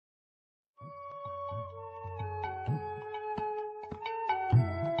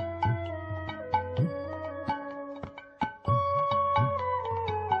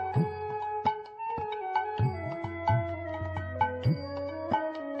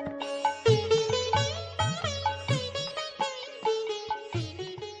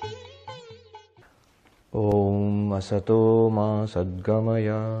Asato ma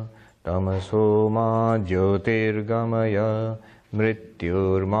sadgamaya, tamaso ma jyotirgamaya,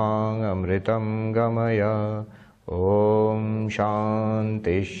 mrityurmang amritam gamaya. Om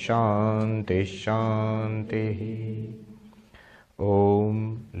Shanti Shanti Shanti.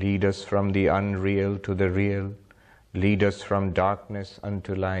 Om, lead us from the unreal to the real, lead us from darkness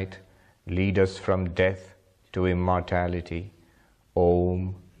unto light, lead us from death to immortality.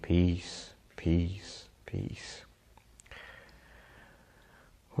 Om, peace, peace, peace.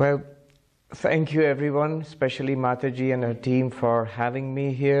 Well, thank you everyone, especially Mataji and her team, for having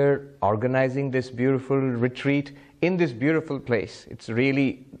me here, organizing this beautiful retreat in this beautiful place. It's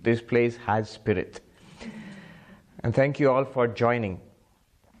really, this place has spirit. And thank you all for joining.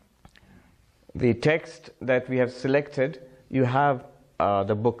 The text that we have selected, you have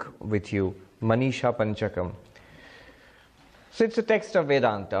the book with you, Manisha Panchakam. So it's a text of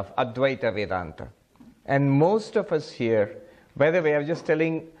Vedanta, of Advaita Vedanta. And most of us here, by the way, I was just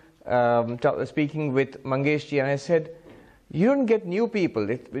telling, speaking with Mangeshji, and I said, you don't get new people.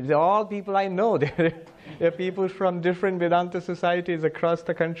 They're all people I know. They're people from different Vedanta societies across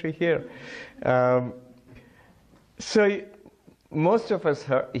the country here. So most of us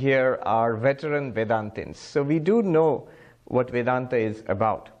here are veteran Vedantins. So we do know what Vedanta is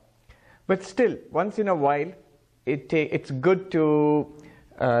about. But still, once in a while, it's good to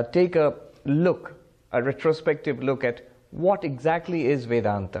take a look, a retrospective look at what exactly is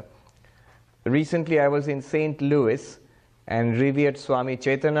Vedanta. Recently, I was in St. Louis, and revered Swami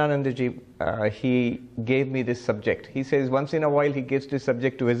Chaitananandaji, he gave me this subject. He says once in a while he gives this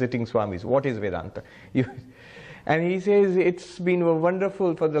subject to visiting Swamis. What is Vedanta? And he says it's been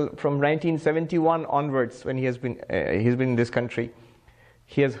wonderful from 1971 onwards, when he's been in this country.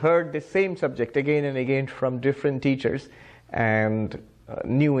 He has heard the same subject again and again from different teachers, and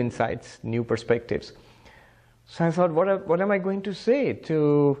new insights, new perspectives. So I thought, what am I going to say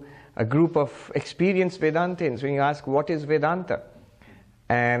to a group of experienced Vedantins when you ask what is Vedanta?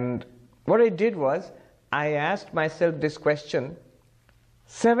 And what I did was, I asked myself this question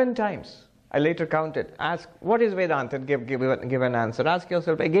 7 times. I later counted. Ask, what is Vedanta? Give an answer. Ask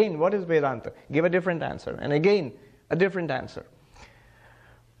yourself again, what is Vedanta? Give a different answer. And again, a different answer.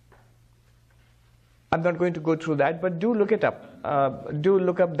 I'm not going to go through that, but do look it up. Do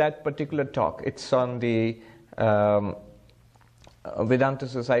look up that particular talk. It's on the Vedanta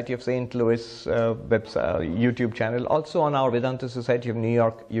Society of St. Louis YouTube channel, also on our Vedanta Society of New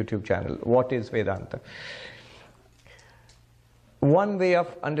York YouTube channel. What is Vedanta? One way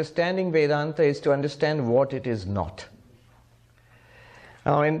of understanding Vedanta is to understand what it is not.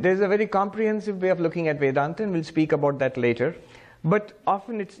 And there's a very comprehensive way of looking at Vedanta, and we'll speak about that later. But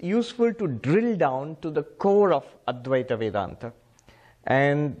often it's useful to drill down to the core of Advaita Vedanta.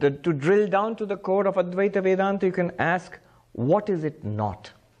 And to drill down to the core of Advaita Vedanta, you can ask, what is it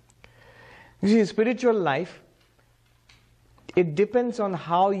not? You see, spiritual life, it depends on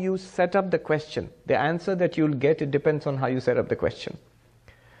how you set up the question. The answer that you'll get, it depends on how you set up the question.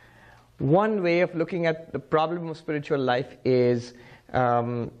 One way of looking at the problem of spiritual life is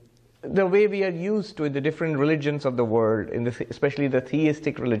the way we are used to in the different religions of the world, especially the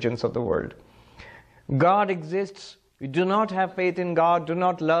theistic religions of the world. God exists. We do not have faith in God, do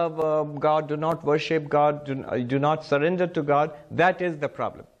not love God, do not worship God, do not surrender to God. That is the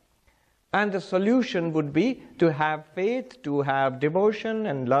problem. And the solution would be to have faith, to have devotion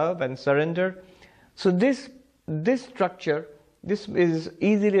and love and surrender. So this structure, this is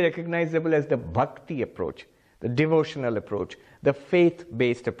easily recognizable as the bhakti approach, the devotional approach, the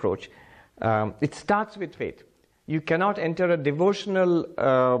faith-based approach. It starts with faith. You cannot enter a devotional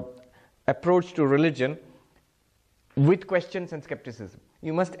approach to religion with questions and skepticism.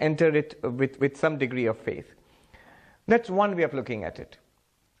 You must enter it with some degree of faith. That's one way of looking at it.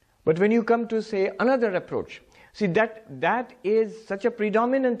 But when you come to, say, another approach, see, that is such a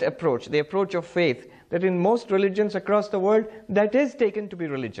predominant approach, the approach of faith, that in most religions across the world, that is taken to be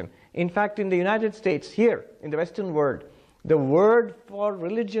religion. In fact, in the United States, here, in the Western world, the word for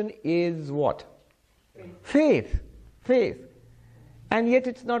religion is what? Faith. Faith. And yet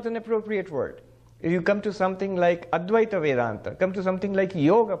it's not an appropriate word. If you come to something like Advaita Vedanta, come to something like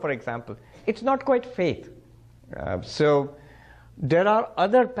yoga, for example, it's not quite faith. So there are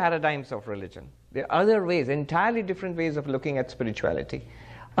other paradigms of religion. There are other ways, entirely different ways of looking at spirituality.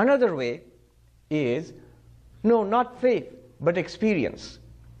 Another way is, no, not faith, but experience.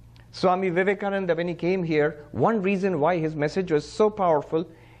 Swami Vivekananda, when he came here, one reason why his message was so powerful,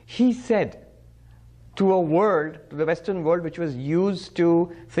 he said to a world, to the Western world, which was used to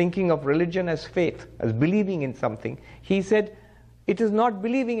thinking of religion as faith, as believing in something, he said, It is not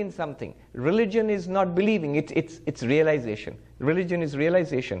believing in something. Religion is not believing, it's realization. Religion is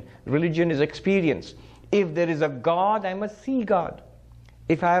realization. Religion is experience. If there is a God, I must see God.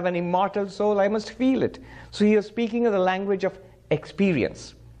 If I have an immortal soul, I must feel it. So he is speaking in the language of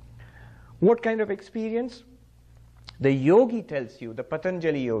experience. What kind of experience? The yogi tells you, the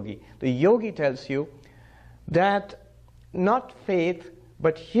Patanjali yogi, the yogi tells you that not faith,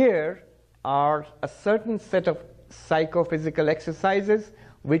 but here are a certain set of psychophysical exercises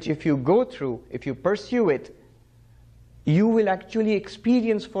which if you go through, if you pursue it, you will actually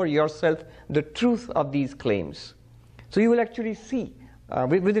experience for yourself the truth of these claims. So you will actually see,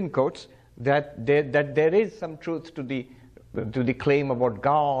 within quotes, that there is some truth to the claim about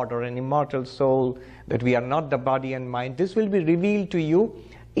God or an immortal soul, that we are not the body and mind. This will be revealed to you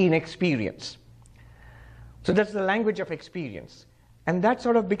in experience. So that's the language of experience. And that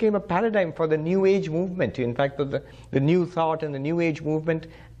sort of became a paradigm for the New Age movement. In fact, the New Thought and the New Age movement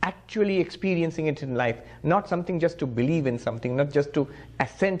actually experiencing it in life, not something just to believe in something, not just to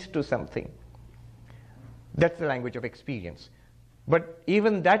assent to something. That's the language of experience. But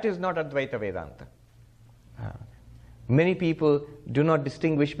even that is not Advaita Vedanta. Many people do not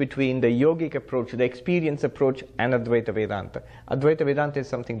distinguish between the yogic approach, the experience approach, and Advaita Vedanta. Advaita Vedanta is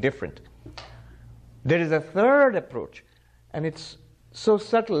something different. There is a third approach, and it's so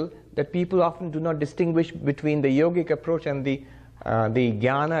subtle that people often do not distinguish between the yogic approach and the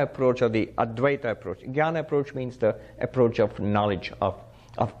jnana approach or the Advaita approach. Jnana approach means the approach of knowledge,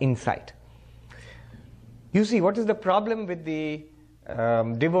 of insight. You see, what is the problem with the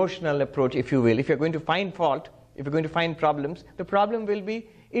devotional approach, if you will? If you're going to find fault, if you're going to find problems, the problem will be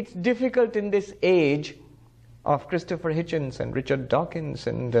it's difficult in this age of Christopher Hitchens and Richard Dawkins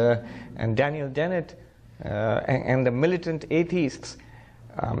and Daniel Dennett and the militant atheists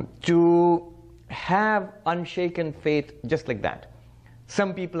to have unshaken faith just like that.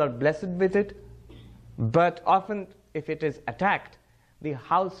 Some people are blessed with it, but often if it is attacked, the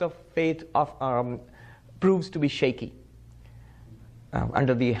house of faith proves to be shaky.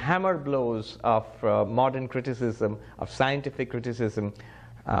 Under the hammer blows of modern criticism, of scientific criticism,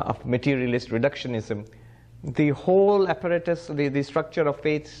 of materialist reductionism, the whole apparatus, the structure of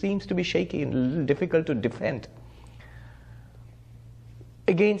faith seems to be shaky and a little difficult to defend.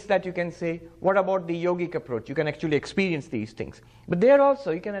 Against that you can say, what about the yogic approach? You can actually experience these things. But there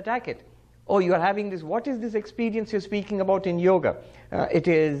also you can attack it. Oh, you are having this, what is this experience you're speaking about in yoga? It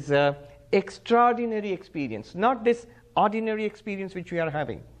is extraordinary experience, not this ordinary experience which we are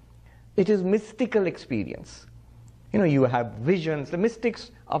having. It is mystical experience. You know, you have visions. The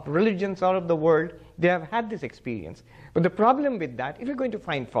mystics of religions all over the world, they have had this experience. But the problem with that, if you're going to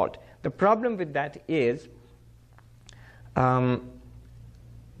find fault, the problem with that is,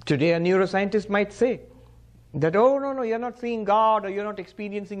 today a neuroscientist might say that, oh, no, you're not seeing God or you're not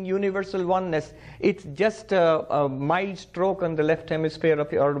experiencing universal oneness. It's just a mild stroke on the left hemisphere of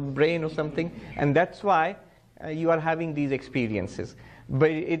your brain or something, and that's why you are having these experiences.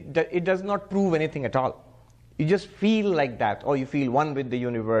 But it does not prove anything at all. You just feel like that, or you feel one with the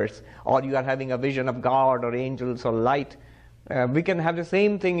universe, or you are having a vision of God or angels or light. We can have the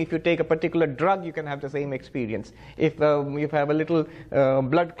same thing. If you take a particular drug, you can have the same experience. If you have a little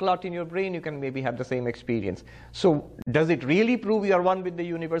blood clot in your brain, you can maybe have the same experience. So does it really prove you are one with the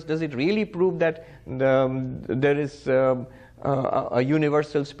universe? Does it really prove that there is a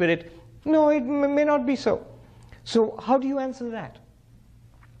universal spirit? No, it may not be so. So how do you answer that?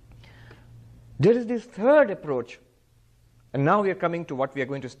 There is this third approach, and now we are coming to what we are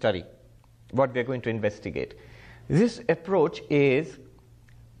going to study, what we are going to investigate. This approach is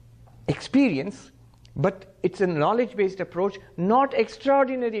experience, but it's a knowledge-based approach, not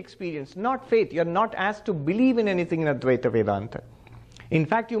extraordinary experience, not faith. You are not asked to believe in anything in Advaita Vedanta. In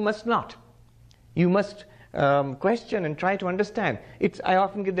fact, you must not. You must question and try to understand. I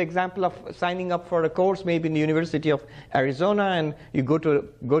often give the example of signing up for a course maybe in the University of Arizona, and you go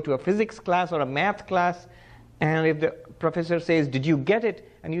to a physics class or a math class, and if the professor says, did you get it?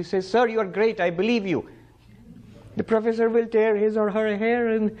 And you say, sir, you are great, I believe you. The professor will tear his or her hair,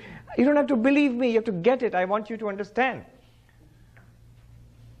 and you don't have to believe me, you have to get it, I want you to understand.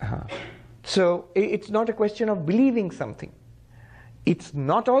 So it's not a question of believing something. It's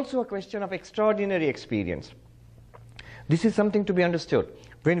not also a question of extraordinary experience. This is something to be understood.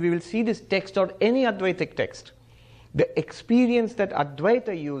 When we will see this text or any Advaitic text, the experience that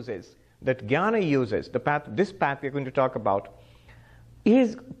Advaita uses, that Jnana uses, this path we are going to talk about,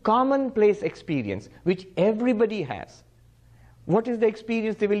 is commonplace experience which everybody has. What is the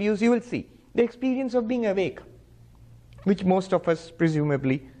experience they will use? You will see. The experience of being awake, which most of us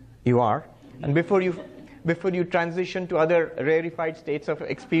presumably you are. And before before you transition to other rarefied states of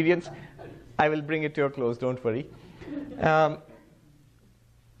experience. I will bring it to your close, don't worry.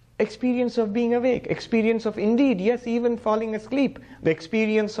 Experience of being awake, experience of indeed, yes, even falling asleep, the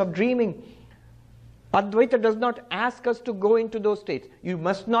experience of dreaming. Advaita does not ask us to go into those states. You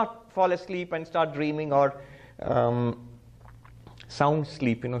must not fall asleep and start dreaming or sound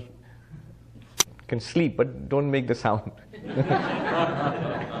sleep, you can sleep, but don't make the sound.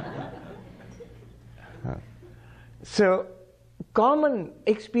 So, common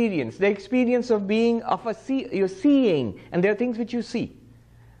experience, the experience of being you're seeing, and there are things which you see.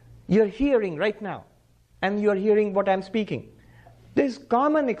 You're hearing right now, and you're hearing what I'm speaking. This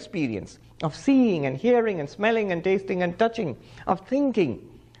common experience of seeing and hearing and smelling and tasting and touching, of thinking.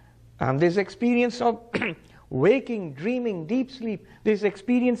 This experience of waking, dreaming, deep sleep. This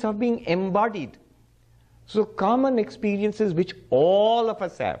experience of being embodied. So common experiences which all of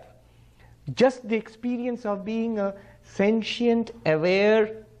us have. Just the experience of being a sentient,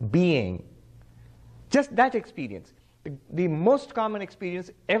 aware being. Just that experience. The most common experience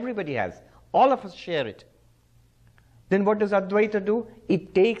everybody has. All of us share it. Then what does Advaita do?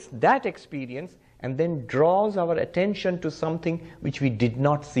 It takes that experience and then draws our attention to something which we did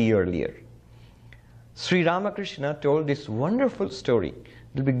not see earlier. Sri Ramakrishna told this wonderful story.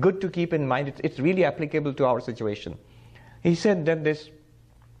 It will be good to keep in mind. It's really applicable to our situation. He said that this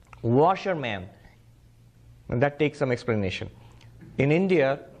washerman, and that takes some explanation. In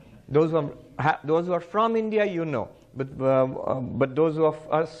India, those who are from India, you know. But those of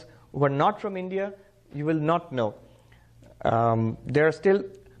us who are not from India, you will not know. There are still,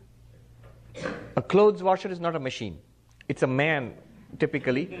 a clothes washer is not a machine. It's a man,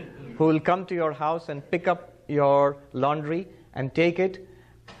 typically, who will come to your house and pick up your laundry and take it.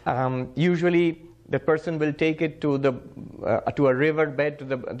 Usually, the person will take it to a river bed, to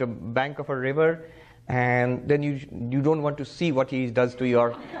the bank of a river, and then you don't want to see what he does to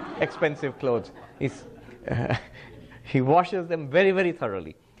your expensive clothes. He washes them very, very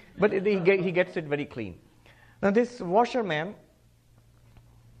thoroughly. But he gets it very clean. Now this washerman,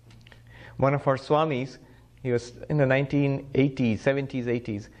 one of our Swamis, he was in the 1980s, 70s,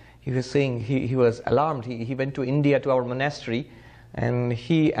 80s, he was saying he was alarmed. He went to India to our monastery and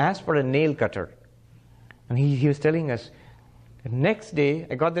he asked for a nail cutter. And he was telling us, next day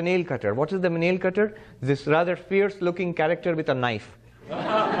I got the nail cutter. What is the nail cutter? This rather fierce looking character with a knife.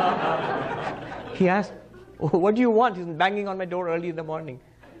 He asked, what do you want? He's banging on my door early in the morning.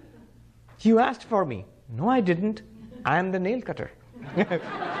 You asked for me. No, I didn't. I am the nail cutter.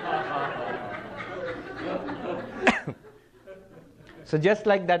 So just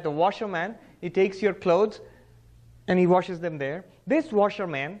like that, the washerman, he takes your clothes and he washes them there. This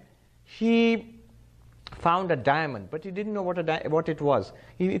washerman, he found a diamond, but he didn't know what it was.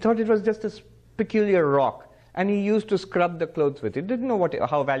 He thought it was just a peculiar rock, and he used to scrub the clothes with it. He didn't know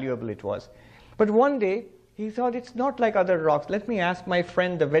how valuable it was. But one day, he thought, it's not like other rocks. Let me ask my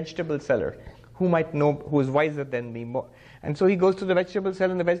friend, the vegetable seller, who might know, who is wiser than me more. And so he goes to the vegetable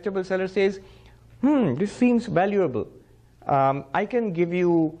seller, and the vegetable seller says, this seems valuable. I can give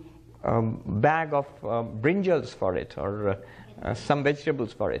you a bag of brinjals for it, or some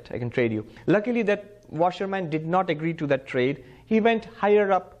vegetables for it. I can trade you. Luckily, that washerman did not agree to that trade. He went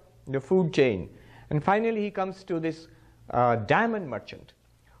higher up the food chain. And finally, he comes to this diamond merchant,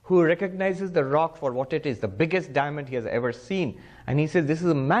 who recognizes the rock for what it is, the biggest diamond he has ever seen. And he says, this is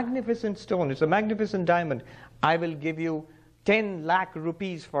a magnificent stone, it's a magnificent diamond. I will give you 10 lakh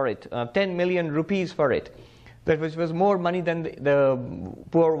rupees for it, 10 million rupees for it. That was more money than the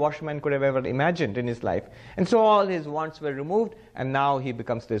poor washerman could have ever imagined in his life. And so all his wants were removed, and now he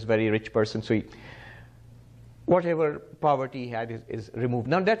becomes this very rich person. So whatever poverty he had is removed.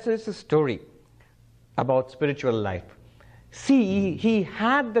 Now that's a story about spiritual life. See, he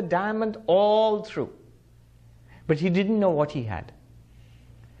had the diamond all through, but he didn't know what he had.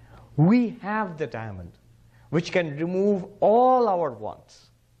 We have the diamond, which can remove all our wants.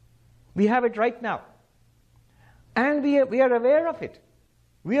 We have it right now. And we are aware of it.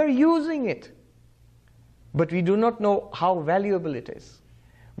 We are using it. But we do not know how valuable it is.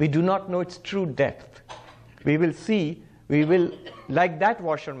 We do not know its true depth. We will see, like that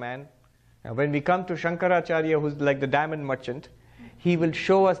washerman, when we come to Shankaracharya, who's like the diamond merchant, he will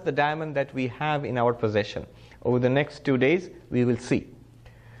show us the diamond that we have in our possession. Over the next 2 days, we will see.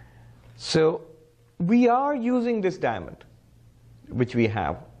 So, we are using this diamond, which we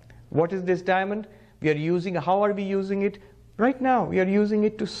have. What is this diamond? We are using, how are we using it? Right now, we are using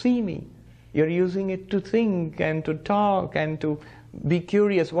it to see me. You're using it to think and to talk and to be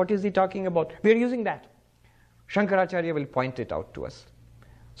curious. What is he talking about? We are using that. Shankaracharya will point it out to us.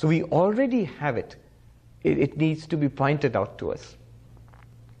 So we already have it. it needs to be pointed out to us.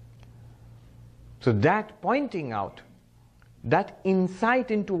 So that pointing out, that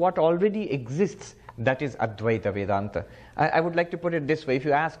insight into what already exists, that is Advaita Vedanta. I would like to put it this way. If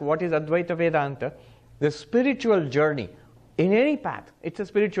you ask what is Advaita Vedanta, the spiritual journey, in any path, it's a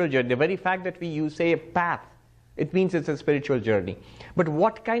spiritual journey. The very fact that you say a path, it means it's a spiritual journey. But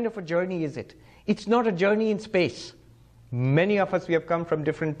what kind of a journey is it? It's not a journey in space. Many of us, we have come from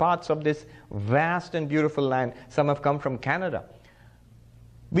different parts of this vast and beautiful land. Some have come from Canada.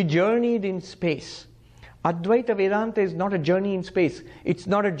 We journeyed in space. Advaita Vedanta is not a journey in space. It's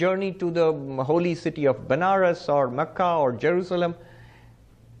not a journey to the holy city of Benares or Mecca or Jerusalem.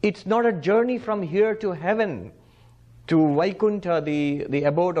 It's not a journey from here to heaven, to Vaikuntha, the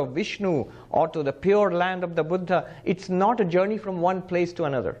abode of Vishnu, or to the pure land of the Buddha. It's not a journey from one place to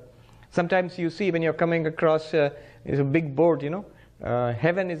another. Sometimes you see when you're coming across there's a big board,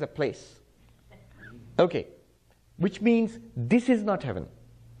 heaven is a place. Okay, which means this is not heaven.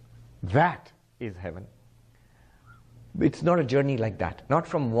 That is heaven. It's not a journey like that, not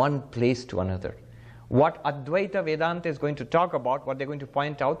from one place to another. What Advaita Vedanta is going to talk about, what they're going to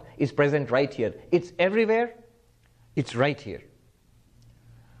point out, is present right here. It's everywhere, it's right here.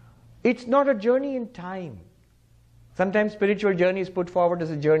 It's not a journey in time. Sometimes spiritual journey is put forward as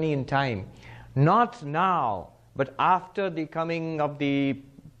a journey in time. Not now, but after the coming of the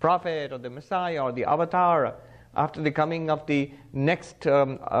prophet or the Messiah or the avatar, after the coming of the next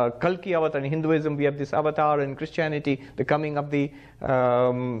Kalki avatar. In Hinduism we have this avatar, in Christianity the coming of the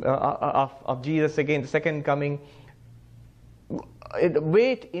of Jesus again, the second coming.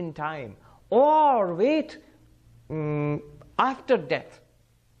 Wait in time, or wait after death.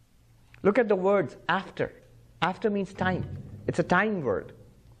 Look at the words after. After means time. It's a time word.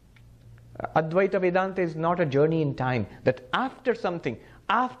 Advaita Vedanta is not a journey in time, that after something,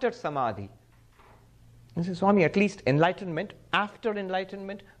 after samadhi. And so, Swami, at least enlightenment, after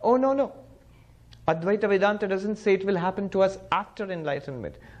enlightenment? Oh, no. Advaita Vedanta doesn't say it will happen to us after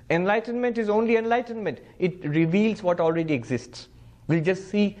enlightenment. Enlightenment is only enlightenment. It reveals what already exists. We'll just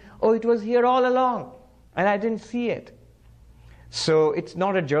see, oh, it was here all along, and I didn't see it. So it's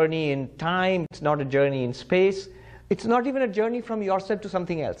not a journey in time, it's not a journey in space, it's not even a journey from yourself to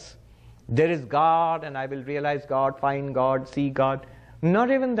something else. There is God, and I will realize God, find God, see God.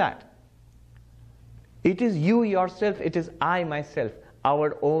 Not even that. It is you yourself, it is I myself,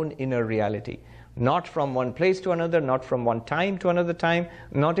 our own inner reality. Not from one place to another, not from one time to another time,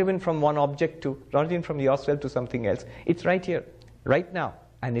 not even from one object to, not even from yourself to something else. It's right here, right now,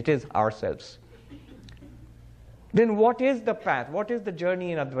 and it is ourselves. Then what is the path? What is the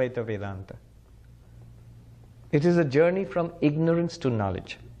journey in Advaita Vedanta? It is a journey from ignorance to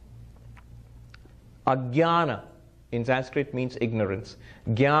knowledge. Ajnana in Sanskrit means ignorance.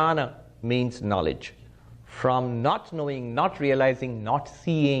 Jnana means knowledge. From not knowing, not realizing, not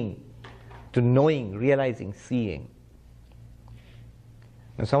seeing, to knowing, realizing, seeing.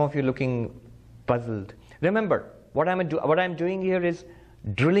 Now some of you looking puzzled. Remember, what I'm doing here is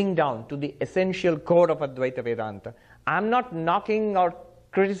drilling down to the essential core of Advaita Vedanta. I'm not knocking or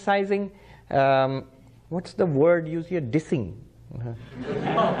criticizing, what's the word used here? Dissing.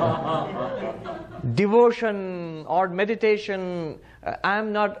 Devotion or meditation,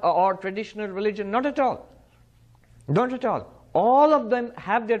 I'm not, or traditional religion, not at all. Not at all. All of them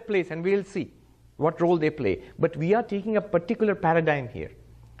have their place, and we'll see what role they play. But we are taking a particular paradigm here.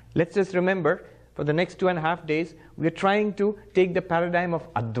 Let's just remember, for the next 2.5 days, we are trying to take the paradigm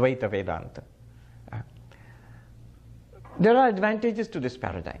of Advaita Vedanta. There are advantages to this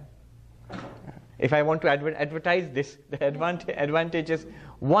paradigm. If I want to advertise this, the advantages,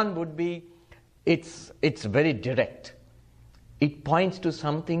 one would be it's very direct. It points to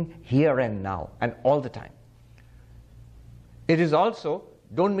something here and now and all the time. It is also,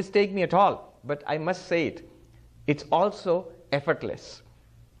 don't mistake me at all, but I must say it, it's also effortless.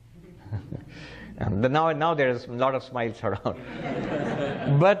 And now there's a lot of smiles around.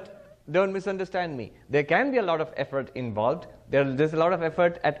 But don't misunderstand me. There can be a lot of effort involved. There's a lot of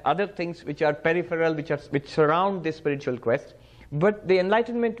effort at other things which are peripheral, which surround this spiritual quest. But the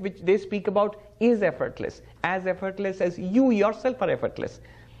enlightenment which they speak about is effortless as you yourself are effortless.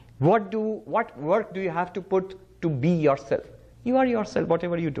 What work do you have to put to be yourself? You are yourself,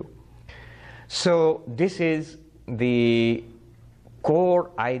 whatever you do. So this is the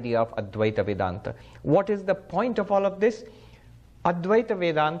core idea of Advaita Vedanta. What is the point of all of this? Advaita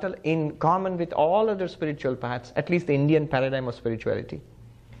Vedanta, in common with all other spiritual paths, at least the Indian paradigm of spirituality,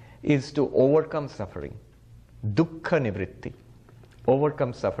 is to overcome suffering. Dukkha nivritti.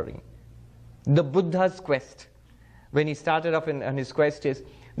 Overcome suffering. The Buddha's quest, when he started off on his quest, is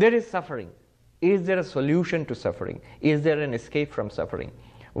there is suffering. Is there a solution to suffering? Is there an escape from suffering?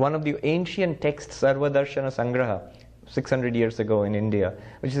 One of the ancient texts, Sarvadarshana Sangraha, 600 years ago in India,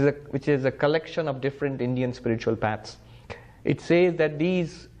 which is a collection of different Indian spiritual paths. It says that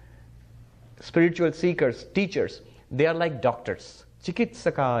these spiritual seekers, teachers, they are like doctors.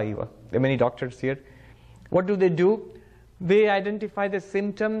 Chikitsaka iva. There are many doctors here. What do? They identify the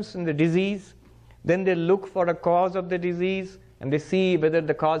symptoms and the disease. Then they look for a cause of the disease, and they see whether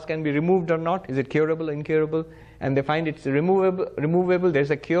the cause can be removed or not. Is it curable, incurable? And they find it's removable,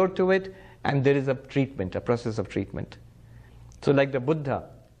 there's a cure to it, and there is a treatment, a process of treatment. So like the Buddha,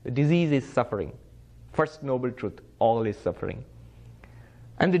 the disease is suffering. First noble truth, all is suffering.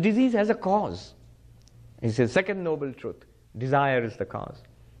 And the disease has a cause. He says, second noble truth, desire is the cause.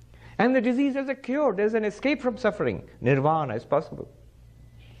 And the disease has a cure, there's an escape from suffering. Nirvana is possible.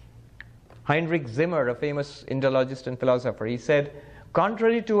 Heinrich Zimmer, a famous Indologist and philosopher, he said,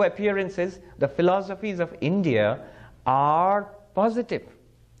 contrary to appearances, the philosophies of India are positive.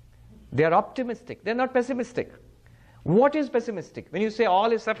 They are optimistic. They're not pessimistic. What is pessimistic? When you say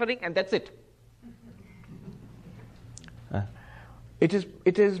all is suffering and that's it.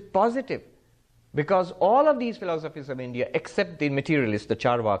 It is positive. Because all of these philosophies of India, except the materialist, the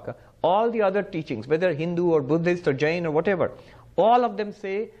Charvaka, all the other teachings, whether Hindu or Buddhist or Jain or whatever, all of them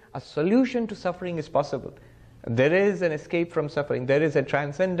say a solution to suffering is possible. There is an escape from suffering. There is a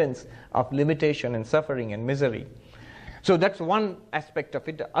transcendence of limitation and suffering and misery. So that's one aspect of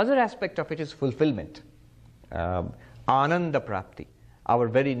it. The other aspect of it is fulfillment. Ananda Prapti. Our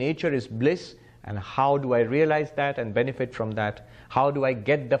very nature is bliss, and how do I realize that and benefit from that? How do I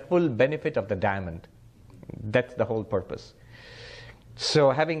get the full benefit of the diamond? That's the whole purpose. So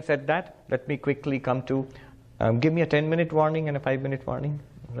having said that, let me quickly come to, give me a 10-minute warning and a 5-minute warning,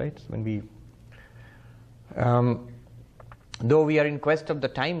 right? When we, though we are in quest of the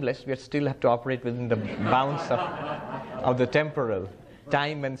timeless, we still have to operate within the bounds of the temporal,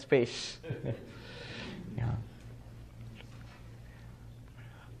 time and space. Yeah.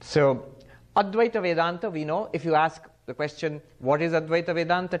 So, Advaita Vedanta, we know, if you ask the question, what is Advaita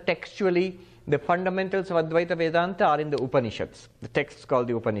Vedanta? Textually, the fundamentals of Advaita Vedanta are in the Upanishads. The texts called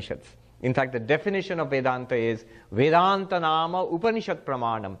the Upanishads. In fact, the definition of Vedanta is Vedanta Nama Upanishad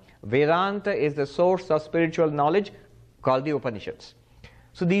Pramanam. Vedanta is the source of spiritual knowledge called the Upanishads.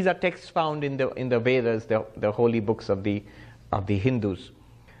 So these are texts found in the Vedas, the holy books of the Hindus.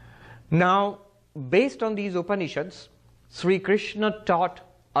 Now, based on these Upanishads, Sri Krishna taught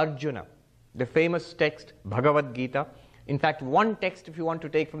Arjuna the famous text Bhagavad Gita. In fact, one text, if you want to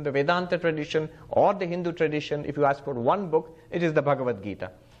take from the Vedanta tradition or the Hindu tradition, if you ask for one book, it is the Bhagavad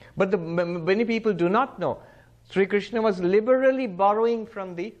Gita. But many people do not know. Sri Krishna was liberally borrowing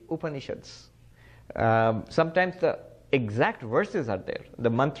from the Upanishads. Sometimes the exact verses are there, the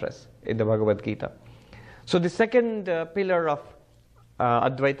mantras in the Bhagavad Gita. So the second pillar of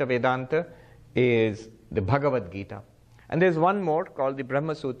Advaita Vedanta is the Bhagavad Gita. And there's one more called the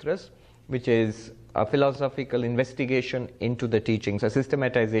Brahma Sutras, which is a philosophical investigation into the teachings, a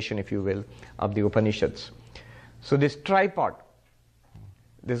systematization, if you will, of the Upanishads. So this tripod,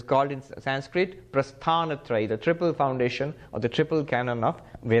 this is called in Sanskrit Prasthanatraya, the triple foundation or the triple canon of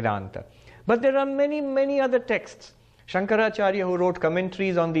Vedanta. But there are many, many other texts. Shankaracharya, who wrote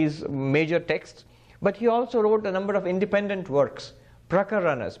commentaries on these major texts, but he also wrote a number of independent works.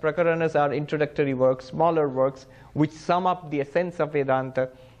 Prakaranas. Prakaranas are introductory works, smaller works, which sum up the essence of Vedanta.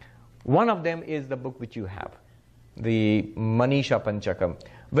 One of them is the book which you have, the Manisha Panchakam.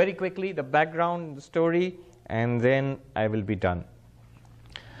 Very quickly, the background, the story, and then I will be done.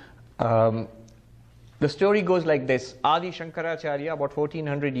 The story goes like this. Adi Shankaracharya, about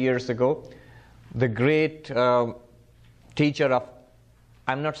 1400 years ago, the great teacher of,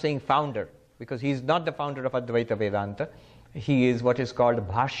 I'm not saying founder, because he is not the founder of Advaita Vedanta. He is what is called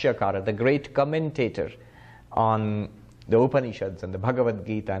Bhashyakara, the great commentator on the Upanishads and the Bhagavad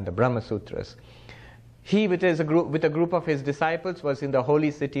Gita and the Brahma Sutras. He, with a group of his disciples, was in the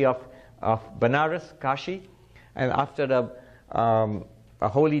holy city of Banaras, Kashi, and after a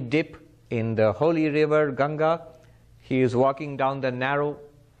holy dip in the holy river Ganga, he is walking down the narrow,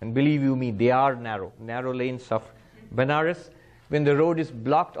 and believe you me, they are narrow lanes of Banaras, when the road is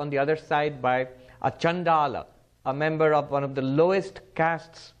blocked on the other side by a Chandala, a member of one of the lowest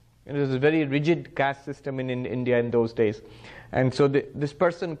castes. It was a very rigid caste system in India in those days. And so this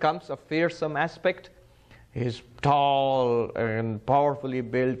person comes of fearsome aspect. He is tall and powerfully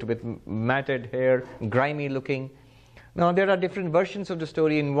built with matted hair, grimy looking. Now there are different versions of the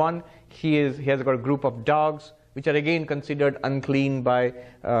story. In one, he has got a group of dogs, which are again considered unclean by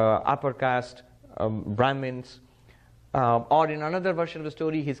upper caste Brahmins. Or in another version of the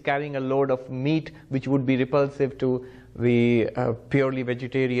story, he's carrying a load of meat which would be repulsive to the purely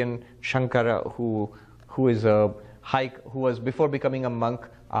vegetarian Shankara, who was before becoming a monk,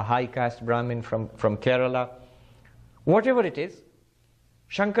 a high caste Brahmin from Kerala. Whatever it is,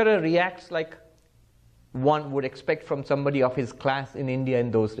 Shankara reacts like one would expect from somebody of his class in India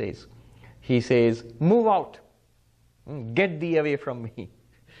in those days. He says, move out, get thee away from me.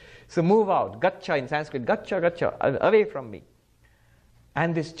 So move out, gacha in Sanskrit, gacha, gacha, away from me.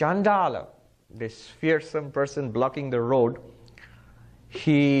 And this Chandala, this fearsome person blocking the road,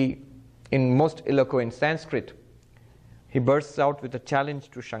 he, in most eloquent Sanskrit, he bursts out with a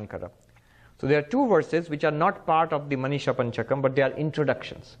challenge to Shankara. So there are two verses which are not part of the Manisha Panchakam, but they are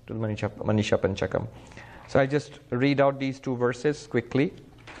introductions to the Manisha Panchakam. So I just read out these two verses quickly.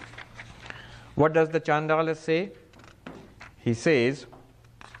 What does the Chandala say? He says,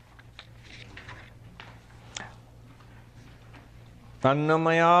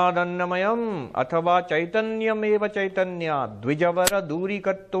 Annamaya Annamayam Athava Chaitanyam Eva Chaitanya Dvijavara Duri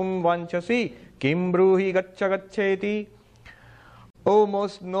Kattum Vanchasi Kim Bruhi Gacha Gacheti. O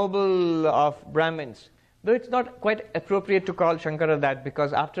most noble of Brahmins. Though it's not quite appropriate to call Shankara that,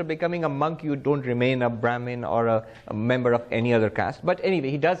 because after becoming a monk you don't remain a Brahmin or a member of any other caste. But anyway,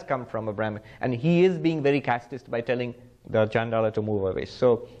 he does come from a Brahmin, and he is being very casteist by telling the Chandala to move away.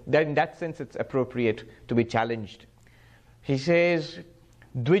 So that in that sense it's appropriate to be challenged. He says,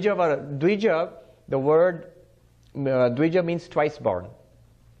 Dvijavara. Dvija, the word Dvija means twice born.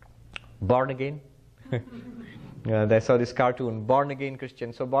 Born again. I saw this cartoon, born again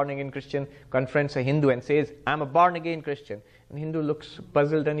Christian. So born again Christian confronts a Hindu and says, I'm a born again Christian. And Hindu looks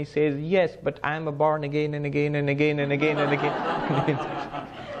puzzled and he says, yes, but I'm a born again and again and again and again and again.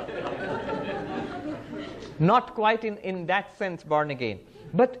 Not quite in that sense born again.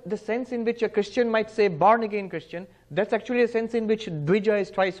 But the sense in which a Christian might say born again Christian, that's actually a sense in which Dvija is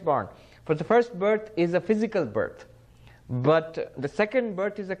twice born. For the first birth is a physical birth. But the second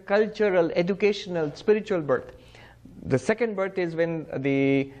birth is a cultural, educational, spiritual birth. The second birth is when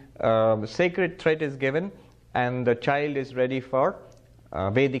the sacred thread is given and the child is ready for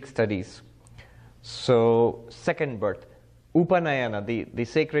Vedic studies. So, second birth. Upanayana, the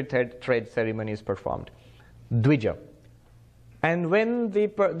sacred thread ceremony is performed. Dvija. And when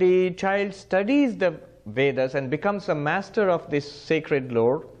the child studies the Vedas and becomes a master of this sacred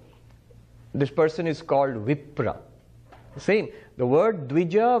lore, this person is called Vipra. Same. The word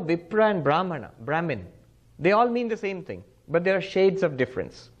Dvija, Vipra and Brahmin, they all mean the same thing, but there are shades of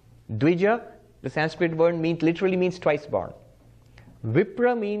difference. Dvija, the Sanskrit word literally means twice born.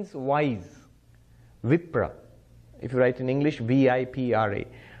 Vipra means wise. Vipra. If you write in English, V-I-P-R-A.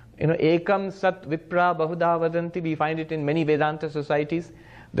 Ekam Sat Vipra Bahuda Vadanti, we find it in many Vedanta societies.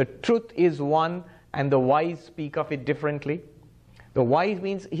 The truth is one and the wise speak of it differently. The wise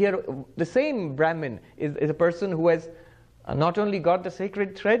means here, the same Brahmin is a person who has not only got the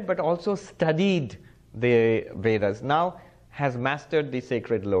sacred thread but also studied the Vedas, now has mastered the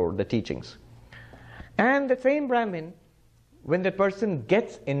sacred lore, the teachings. And the same Brahmin, when the person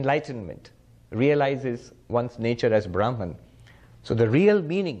gets enlightenment, realizes one's nature as Brahman. So the real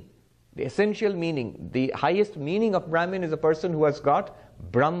meaning, the essential meaning, the highest meaning of Brahmin is a person who has got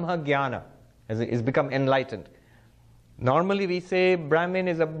Brahma Jnana, has become enlightened. Normally we say Brahmin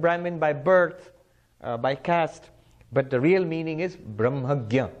is a Brahmin by birth, by caste, but the real meaning is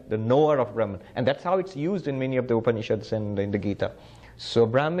Brahmagya, the knower of Brahman. And that's how it's used in many of the Upanishads and in the Gita. So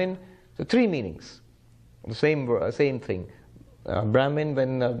Brahmin, so three meanings, the same thing. Brahmin,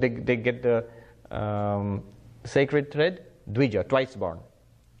 when they get the sacred thread, Dvija, twice born.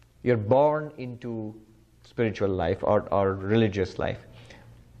 You're born into spiritual life or religious life.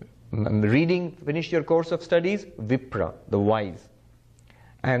 Finish your course of studies, Vipra, the wise.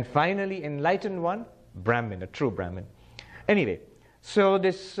 And finally, enlightened one, Brahmin, a true Brahmin. Anyway, so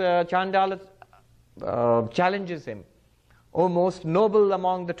this Chandala challenges him. O most noble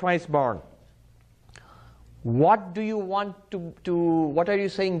among the twice born, what do you want to what are you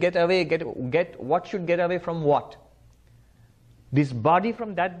saying, get away, what should get away from what? This body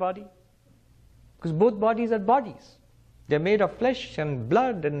from that body? Because both bodies are bodies. They're made of flesh and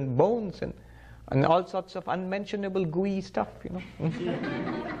blood and bones and all sorts of unmentionable gooey stuff,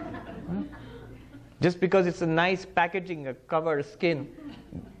 Just because it's a nice packaging, a cover, skin,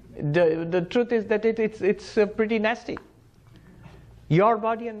 the truth is that it's pretty nasty. Your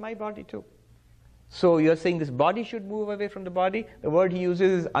body and my body too. So you're saying this body should move away from the body. The word he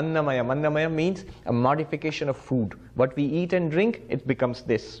uses is annamayam. Annamayam means a modification of food. What we eat and drink, it becomes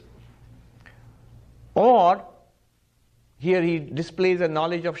this. Or, here he displays a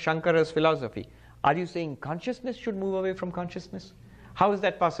knowledge of Shankara's philosophy. Are you saying consciousness should move away from consciousness? How is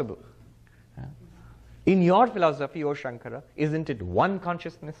that possible? In your philosophy, O Shankara, isn't it one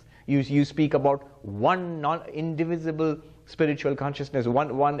consciousness? You speak about one indivisible spiritual consciousness,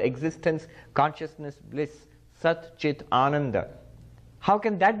 one existence, consciousness, bliss, Sat Chit Ananda. How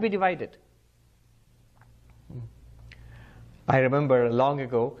can that be divided? I remember long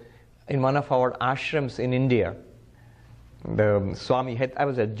ago in one of our ashrams in India, the Swami had, I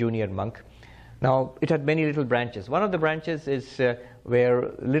was a junior monk. Now, it had many little branches. One of the branches is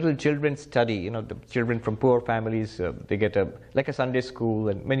where little children study. The children from poor families, they get like a Sunday school,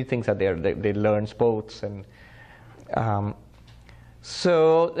 and many things are there. They learn sports, and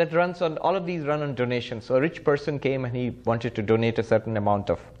so that runs on, all of these run on donations. So a rich person came and he wanted to donate a certain amount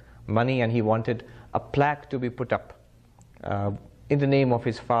of money, and he wanted a plaque to be put up in the name of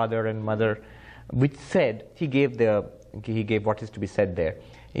his father and mother, which said, he gave what is to be said there.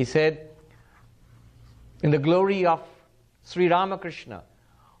 He said, in the glory of Sri Ramakrishna,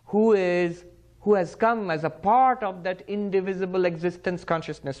 who has come as a part of that indivisible existence,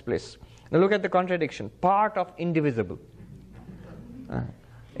 consciousness, bliss. Now look at the contradiction, part of indivisible.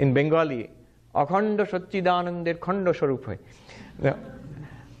 In Bengali, Akhanda Satchidanandir Khanda Swarupai.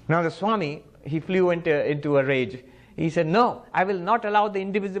 Now the Swami, he flew into a rage. He said, no, I will not allow the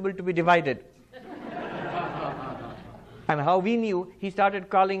indivisible to be divided. And how we knew, he started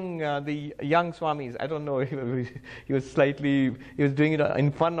calling the young Swamis. I don't know, he was doing it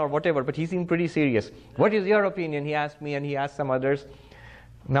in fun or whatever, but he seemed pretty serious. What is your opinion? He asked me, and he asked some others.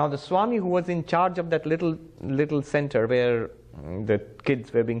 Now the Swami, who was in charge of that little center where the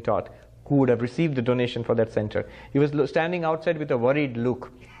kids were being taught, who would have received the donation for that center, he was standing outside with a worried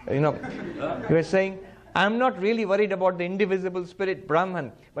look. He was saying, I'm not really worried about the indivisible spirit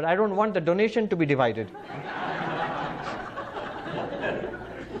Brahman, but I don't want the donation to be divided.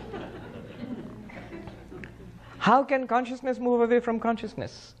 How can consciousness move away from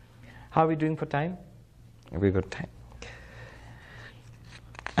consciousness? How are we doing for time? We got time.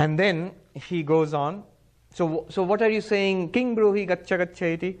 And then he goes on. So what are you saying? King bruhi gaccha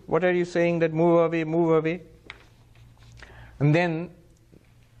gaccha iti. What are you saying that move away, move away? And then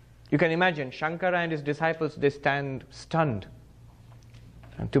you can imagine Shankara and his disciples, they stand stunned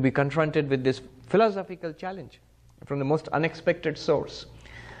to be confronted with this philosophical challenge from the most unexpected source.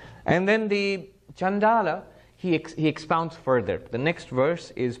 And then the Chandala, he expounds further. The next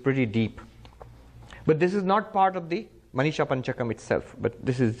verse is pretty deep. But this is not part of the Manisha Panchakam itself, but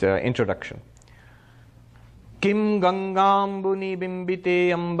this is the introduction. Kim Gangambuni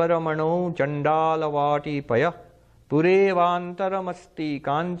Bimbite Ambaramano Chandalavati Paya Purevantaramasti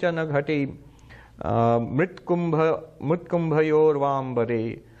Kanchana Ghati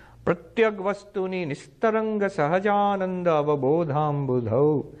Mritkumbhayorvambare Pratyagvastuni Nistaranga Sahajananda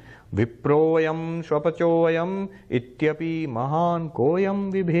Avabodhambudhau Viproyam Swapachoyam Ityapi Mahan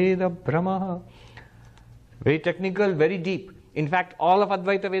Koyam Vibheda Brahma. Very technical, very deep. In fact, all of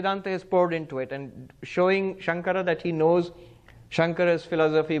Advaita Vedanta is poured into it, and showing Shankara that he knows Shankara's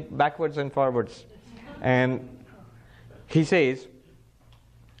philosophy backwards and forwards. And he says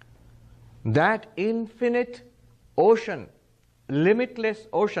that infinite ocean, limitless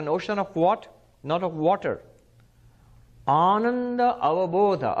ocean, ocean of what? Not of water. Ananda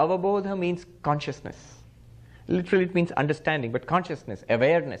avabodha. Avabodha means consciousness. Literally it means understanding, but consciousness,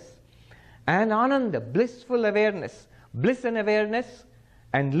 awareness. And ananda, blissful awareness. Bliss and awareness,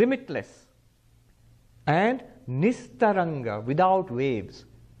 and limitless. And nistaranga, without waves.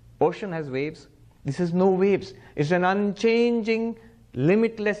 Ocean has waves. This has no waves. It's an unchanging,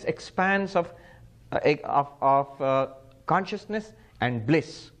 limitless expanse of consciousness and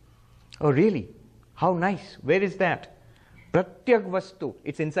bliss. Oh really? How nice. Where is that? Pratyag Vastu,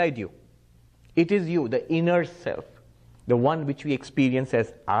 it's inside you. It is you, the inner self, the one which we experience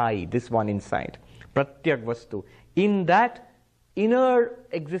as I, this one inside. Pratyag Vastu. In that inner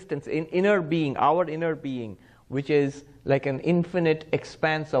existence, in inner being, our inner being, which is like an infinite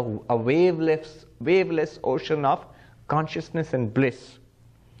expanse of a waveless ocean of consciousness and bliss.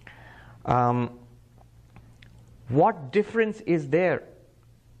 What difference is there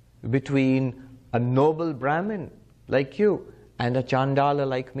between a noble Brahmin like you and a Chandala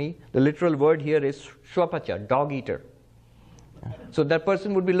like me? The literal word here is Shwapacha, dog eater. So that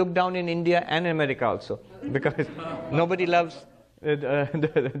person would be looked down in India and America also, because nobody loves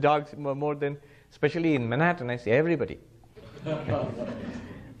the dogs more than, especially in Manhattan, I see everybody.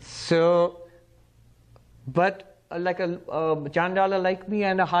 So, but like a Chandala like me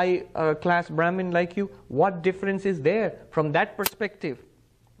and a high class Brahmin like you, what difference is there from that perspective?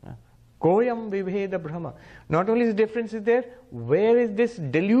 Koyam vibheda brahma. Not only is difference is there, where is this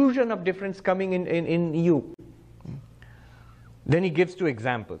delusion of difference coming in you? Then he gives two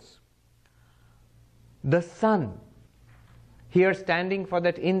examples. The sun, here standing for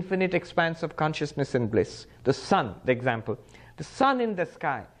that infinite expanse of consciousness and bliss. The sun, the example. The sun in the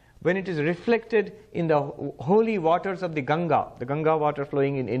sky, when it is reflected in the holy waters of the Ganga water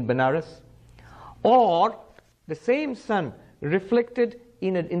flowing in Benares, or the same sun reflected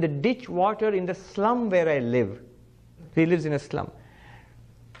in the ditch water in the slum where I live. He lives in a slum.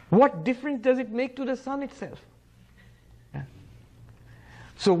 What difference does it make to the sun itself? Yeah.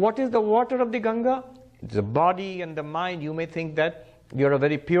 So what is the water of the Ganga? It's the body and the mind. You may think that you're a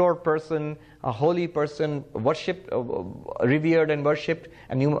very pure person, a holy person, worshipped, revered and worshipped,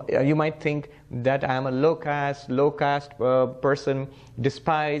 and you might think that I am a low caste person,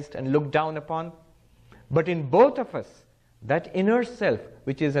 despised and looked down upon. But in both of us, that inner self,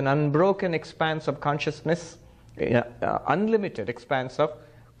 which is an unbroken expanse of consciousness, unlimited expanse of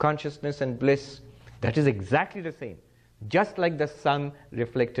consciousness and bliss, that is exactly the same. Just like the sun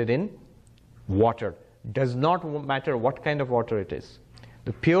reflected in water. Does not matter what kind of water it is.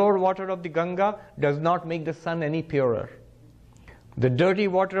 The pure water of the Ganga does not make the sun any purer. The dirty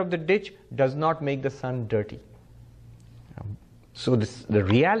water of the ditch does not make the sun dirty. So the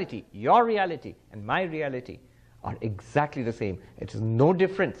reality, your reality and my reality are exactly the same. It is no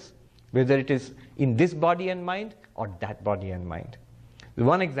difference whether it is in this body and mind or that body and mind.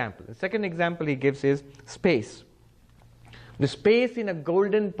 One example. The second example he gives is space. The space in a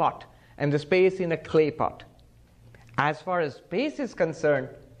golden pot and the space in a clay pot. As far as space is concerned,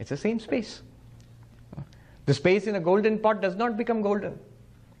 it's the same space. The space in a golden pot does not become golden.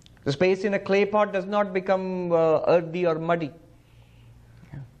 The space in a clay pot does not become earthy or muddy.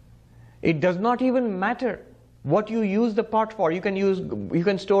 It does not even matter what you use the pot for. You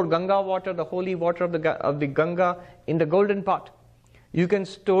can store Ganga water, the holy water of the Ganga, in the golden pot. You can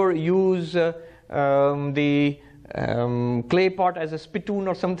use the clay pot as a spittoon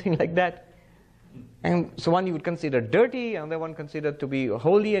or something like that. And so one you would consider dirty, another one considered to be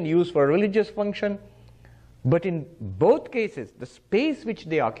holy and used for a religious function. But in both cases, the space which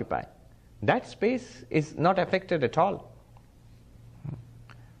they occupy, that space is not affected at all.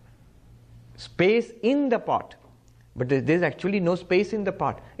 Space in the pot, but there's actually no space in the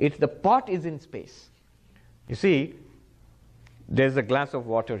pot. It's the pot is in space. You see, there's a glass of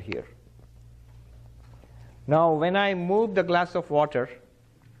water here. Now, when I move the glass of water,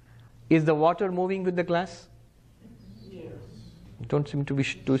 is the water moving with the glass? Yes. Don't seem to be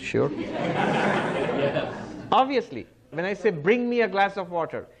too sure. Yes. Obviously, when I say bring me a glass of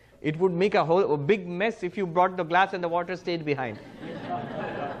water, it would make a big mess if you brought the glass and the water stayed behind.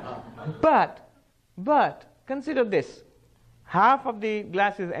 But consider this. Half of the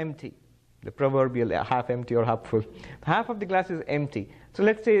glass is empty. The proverbial half empty or half full. Half of the glass is empty. So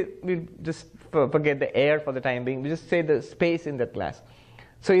let's say we'll just forget the air for the time being. We just say the space in that glass.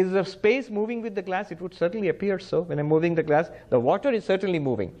 So is the space moving with the glass? It would certainly appear so. When I'm moving the glass, the water is certainly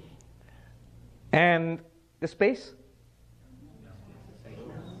moving. And the space?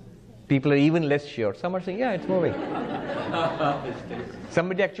 People are even less sure. Some are saying, yeah, it's moving.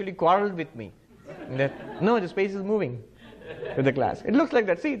 Somebody actually quarreled with me. That, no, the space is moving with the glass. It looks like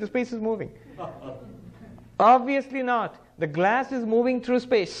that. See, the space is moving. Obviously not. The glass is moving through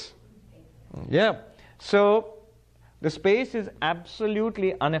space. Yeah. So the space is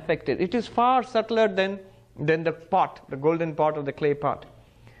absolutely unaffected. It is far subtler than the pot, the golden pot or the clay pot.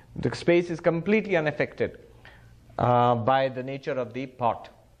 The space is completely unaffected by the nature of the pot.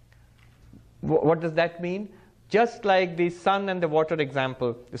 What does that mean? Just like the sun and the water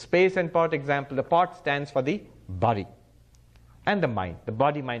example, the space and pot example, the pot stands for the body and the mind, the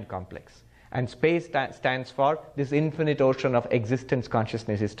body-mind complex. And space stands for this infinite ocean of existence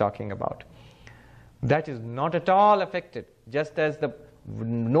consciousness is talking about. That is not at all affected, just as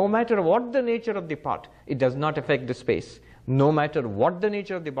no matter what the nature of the pot, it does not affect the space. No matter what the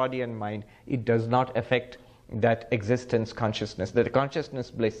nature of the body and mind, it does not affect that existence consciousness, that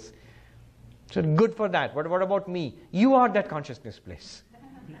consciousness bliss. So good for that. What about me? You are that consciousness bliss.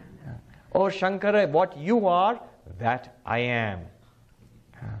 Oh Shankara, what you are, that I am.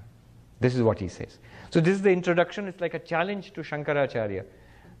 This is what he says. So this is the introduction. It's like a challenge to Shankaracharya.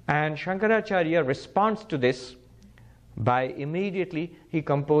 And Shankaracharya responds to this by immediately he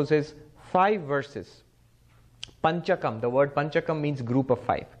composes 5 verses. Panchakam, the word Panchakam means group of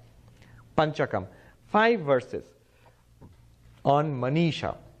 5. Panchakam, 5 verses on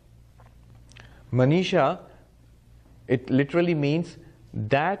Manisha. Manisha, it literally means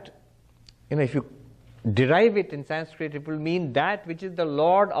that, if you derive it in Sanskrit, it will mean that which is the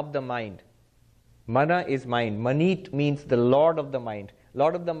lord of the mind. Mana is mind. Manit means the lord of the mind.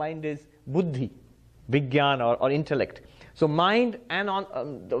 Lord of the mind is buddhi, vijnana, or intellect. So mind, and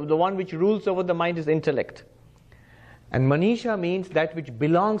the one which rules over the mind is intellect. And Manisha means that which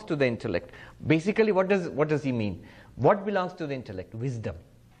belongs to the intellect. Basically, what does he mean? What belongs to the intellect? Wisdom,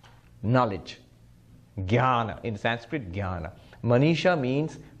 knowledge, jnana. In Sanskrit, jnana. Manisha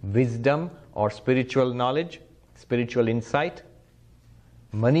means wisdom or spiritual knowledge, spiritual insight.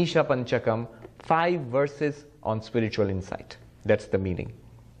 Manisha Panchakam, 5 verses on spiritual insight. That's the meaning.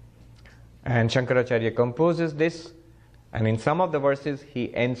 And Shankaracharya composes this, and in some of the verses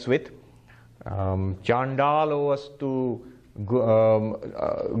he ends with Chandalo astu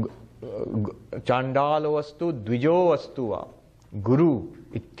dvijo astuva guru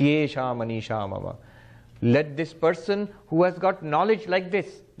ityesha manisha mama. Let this person who has got knowledge like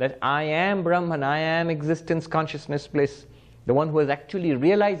this, that I am Brahman, I am existence, consciousness, bliss, the one who has actually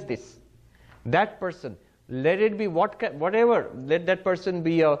realized this, that person, let it be whatever, let that person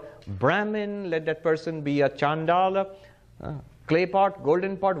be a Brahmin, let that person be a Chandala, clay pot,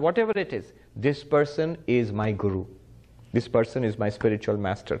 golden pot, whatever it is, this person is my guru. This person is my spiritual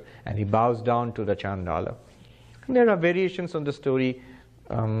master. And he bows down to the Chandala. And there are variations on the story.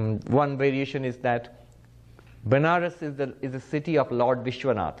 One variation is that Benares is the city of Lord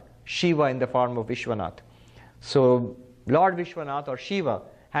Vishwanath, Shiva in the form of Vishwanath. So Lord Vishwanath or Shiva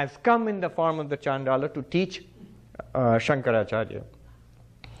has come in the form of the Chandala to teach Shankaracharya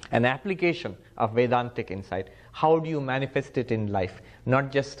an application of Vedantic insight. How do you manifest it in life?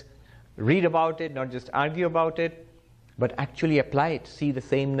 Not just read about it, not just argue about it, but actually apply it, see the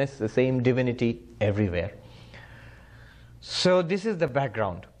sameness, the same divinity everywhere. So this is the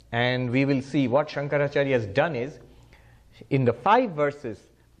background, and we will see what Shankaracharya has done is, in the 5 verses,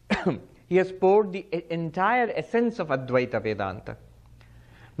 he has poured the entire essence of Advaita Vedanta.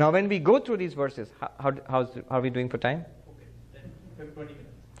 Now when we go through these verses, how are we doing for time? Okay, 20 minutes.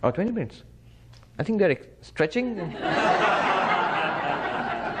 Oh, 20 minutes. I think they're stretching.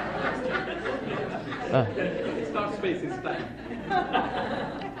 It's not space, it's time.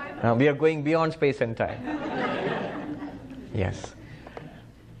 Now we are going beyond space and time. Yes.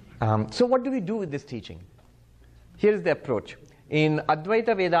 So what do we do with this teaching? Here is the approach. In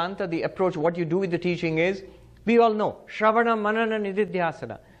Advaita Vedanta, the approach, what you do with the teaching is, we all know, Shravana, Manana,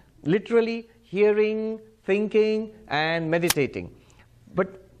 Nididhyasana. Literally hearing, thinking, and meditating.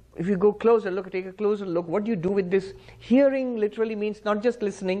 But if you go closer, take a closer look, what do you do with this? Hearing literally means not just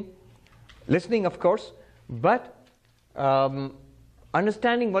listening, of course, but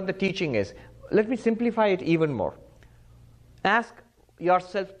understanding what the teaching is. Let me simplify it even more. Ask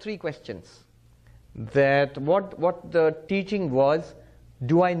yourself 3 questions. That what the teaching was,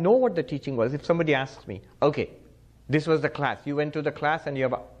 do I know what the teaching was? If somebody asks me, okay, this was the class, you went to the class and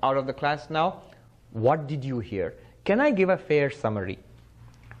you're out of the class now, what did you hear? Can I give a fair summary?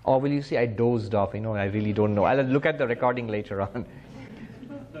 Or will you say I dozed off, I really don't know. I'll look at the recording later on.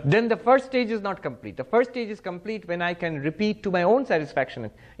 Then the first stage is not complete. The first stage is complete when I can repeat to my own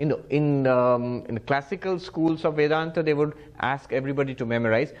satisfaction. In the classical schools of Vedanta, they would ask everybody to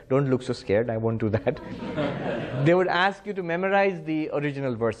memorize. Don't look so scared, I won't do that. They would ask you to memorize the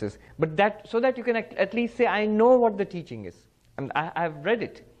original verses. But so that you can at least say, I know what the teaching is. And I've read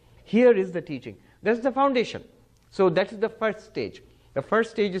it. Here is the teaching. That's the foundation. So that is the first stage. The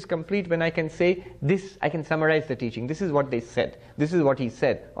first stage is complete when I can say, this, I can summarize the teaching. This is what they said. This is what he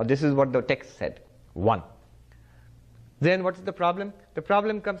said. Or this is what the text said. 1. Then what's the problem? The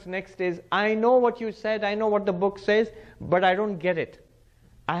problem comes next is, I know what you said, I know what the book says, but I don't get it.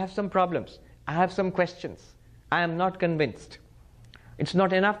 I have some problems. I have some questions. I am not convinced. It's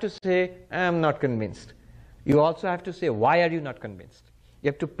not enough to say, I am not convinced. You also have to say, why are you not convinced?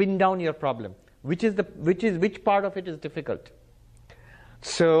 You have to pin down your problem. Which part of it is difficult?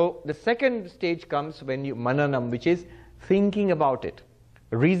 So the second stage comes when you mananam, which is thinking about it,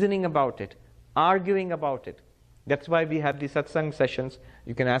 reasoning about it, arguing about it. That's why we have the satsang sessions.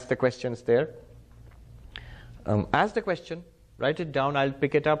 You can ask the questions there. Ask the question, write it down, I'll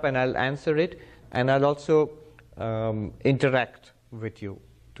pick it up and I'll answer it, and I'll also interact with you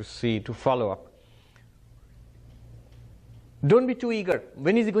to follow up. Don't be too eager.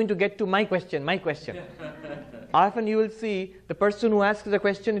 When is he going to get to my question? Often you will see the person who asks the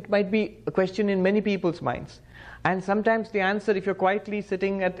question, it might be a question in many people's minds. And sometimes the answer, if you're quietly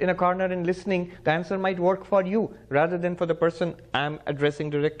sitting in a corner and listening, the answer might work for you rather than for the person I'm addressing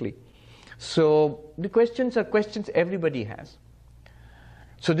directly. So the questions are questions everybody has.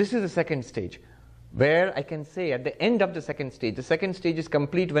 So this is the second stage, where I can say at the end of the second stage is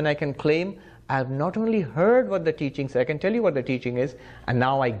complete when I can claim I've not only heard what the teaching says, I can tell you what the teaching is, and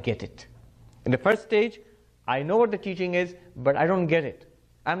now I get it. In the first stage, I know what the teaching is, but I don't get it.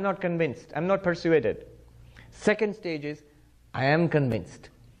 I'm not convinced. I'm not persuaded. Second stage is, I am convinced.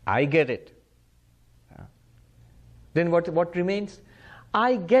 I get it. Then what remains?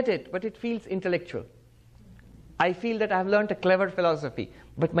 I get it, but it feels intellectual. I feel that I've learned a clever philosophy,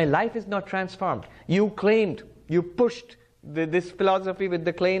 but my life is not transformed. You claimed, you pushed this philosophy with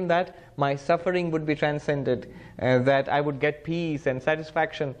the claim that my suffering would be transcended, that I would get peace and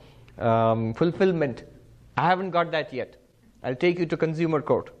satisfaction, fulfillment. I haven't got that yet. I'll take you to consumer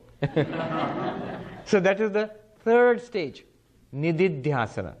court. So that is the third stage,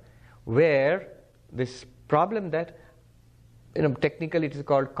 nididhyasana, where this problem that, technically it is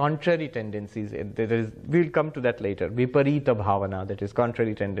called contrary tendencies. We'll come to that later. Viparita bhavana, that is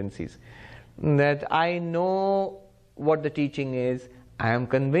contrary tendencies. That I know what the teaching is, I am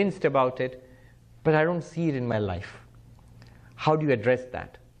convinced about it, but I don't see it in my life. How do you address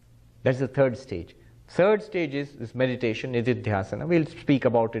that? That's the third stage. Third stage is this meditation, nididhyasana. We'll speak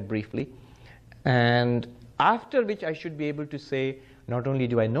about it briefly. And after which I should be able to say, not only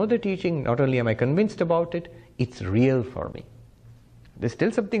do I know the teaching, not only am I convinced about it, it's real for me. There's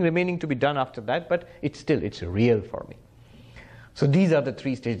still something remaining to be done after that, but it's real for me. So these are the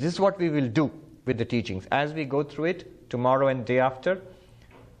three stages. This is what we will do with the teachings. As we go through it, tomorrow and day after,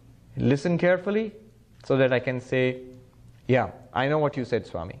 listen carefully so that I can say, yeah, I know what you said,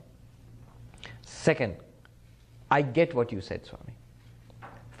 Swami. Second, I get what you said, Swami.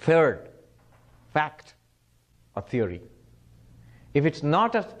 Third, fact or theory. If it's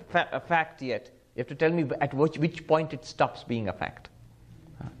not a fact yet, you have to tell me at which point it stops being a fact.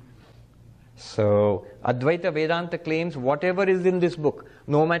 So, Advaita Vedanta claims whatever is in this book,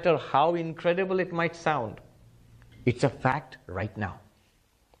 no matter how incredible it might sound, it's a fact right now.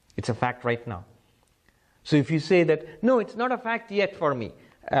 It's a fact right now. So if you say that, no, it's not a fact yet for me,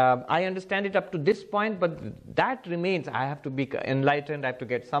 I understand it up to this point, but that remains. I have to be enlightened, I have to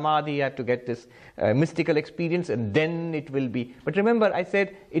get samadhi, I have to get this mystical experience, and then it will be. But remember, I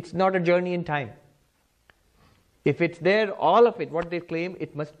said it's not a journey in time. If it's there, all of it, what they claim,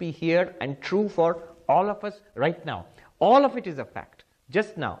 it must be here and true for all of us right now. All of it is a fact,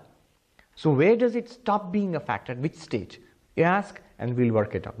 just now. So where does it stop being a fact? At which stage? You ask, and we'll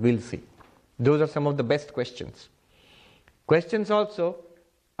work it out. We'll see. Those are some of the best questions. Questions also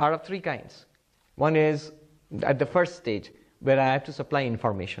are of three kinds. One is at the first stage, where I have to supply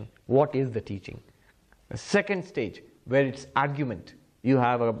information. What is the teaching? The second stage, where it's argument. You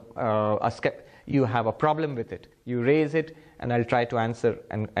have a problem with it. You raise it, and I'll try to answer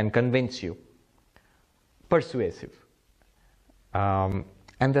and convince you. Persuasive. And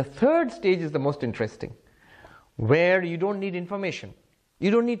the third stage is the most interesting, where you don't need information. You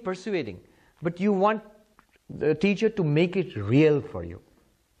don't need persuading, but you want the teacher to make it real for you,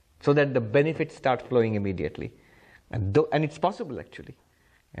 so that the benefits start flowing immediately. And it's possible, actually.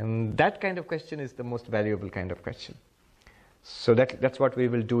 And that kind of question is the most valuable kind of question. So that's what we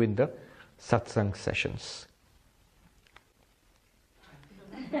will do in the satsang sessions.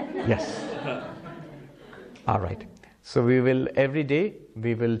 Yes. All right. So we will, every day,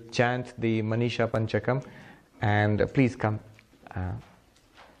 we will chant the Manisha Panchakam, and please come.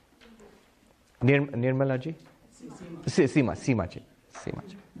 Nirmalaji? Seemaji.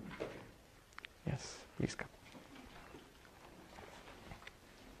 Yes, please come.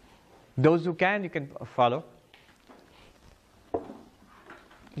 Those who can, you can follow.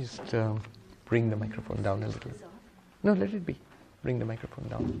 Just bring the microphone down a little. No, let it be. Bring the microphone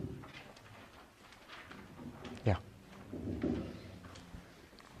down. Yeah.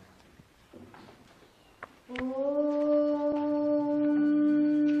 Om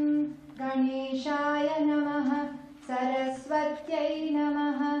Ganeshaya Namaha Saraswatyai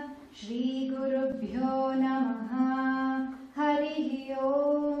Namaha Shri Gurubhyo Namaha Harihi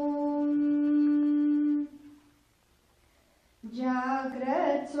Om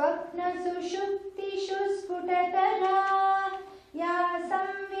Jagrat Swapna Sushuptishu Sputatara Ya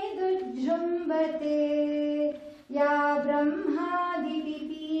Samvidujrumbate Ya Brahmadi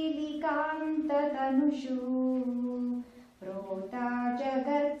Pipili Tanushu Prota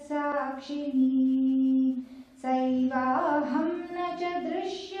Jagat Sakshini Saivaham Nacha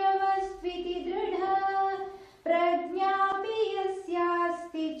Drishyavastviti Dridha Prajnapi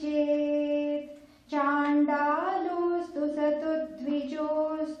Yasyasti Chet Chandalostu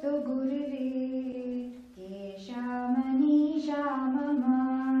Satudvijostu Gurire Keshamani Shamama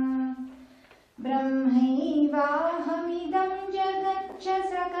Brahmaivahamidam Jagatcha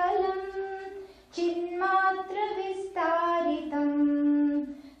Sakalam Chinmatra Vistaritam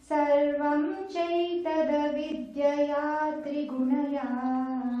Sarvam विद्यया त्रिगुणया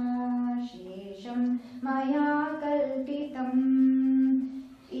शेषं मया कल्पितम्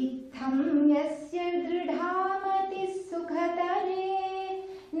इत्थं यस्य दृढा मतिः सुखतरे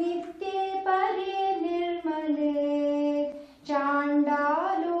नित्ये परे निर्मले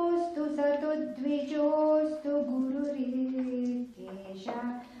चाण्डालोऽस्तु सतु द्विजोऽस्तु गुरुरेत्येषा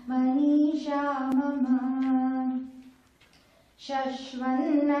मनीषा मम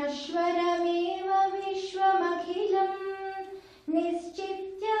शश्वन्नश्वरमेव विश्वमखिलं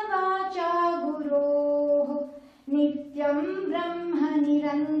निश्चित्य वाचा गुरोः नित्यं ब्रह्म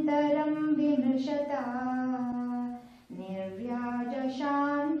निरन्तरं विमृशता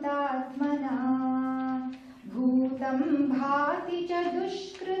निर्व्याजशान्तात्मना भूतं भाति च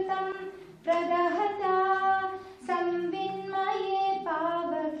दुष्कृतं प्रदहता संविन्मये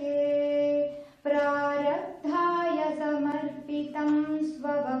पावके प्रारब्धाय समर्पितं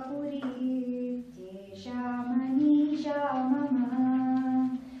स्ववपुरीत्येषा मनीषा मम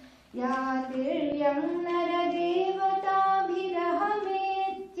या तिर्यं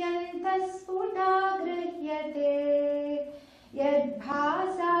नरदेवताभिरहमेत्यन्तःस्फुटा गृह्यते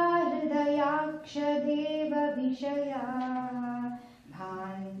यद्भासा हृदयाक्षदेव विषया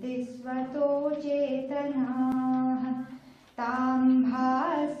भान्ति स्वतो चेतनाः तां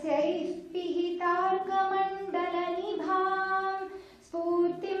भास्यैः पिहितार्कमण्डलनिभां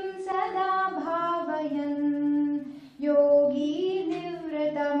स्फूर्तिं सदा भावयन् योगी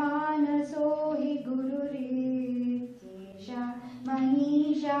निवृतमानसो हि गुरुरेत्येषा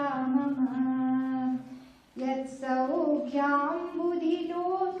मनीषा मम यत्सौख्याम्बुधितो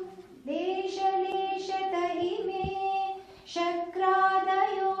लेशलेशत इमे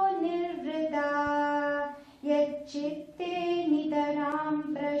शक्रादयो निर्वृता यच्चित्ते नितरां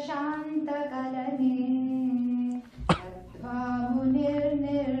प्रशान्तकलने तद्वा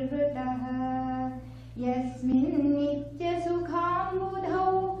मुनिर्निर्वृतः यस्मिन् नित्यसुखाम्बुधौ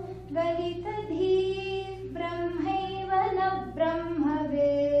गलितधीः ब्रह्मैव न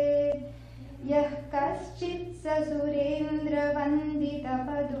ब्रह्मवेत् यः कश्चित् स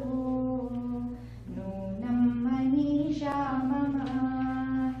सुरेन्द्रवन्दितपदो नूनं मनीषा मम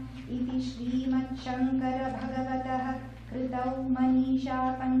इति श्रीमच्छङ्करभगवतः कृतौ मनीषा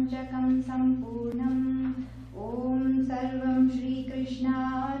पञ्चकं सम्पूर्णम् ॐ सर्वं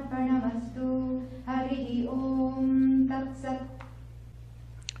श्रीकृष्णार्पणमस्तु हरिः ॐ तत्सत्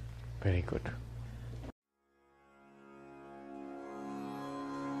Very good.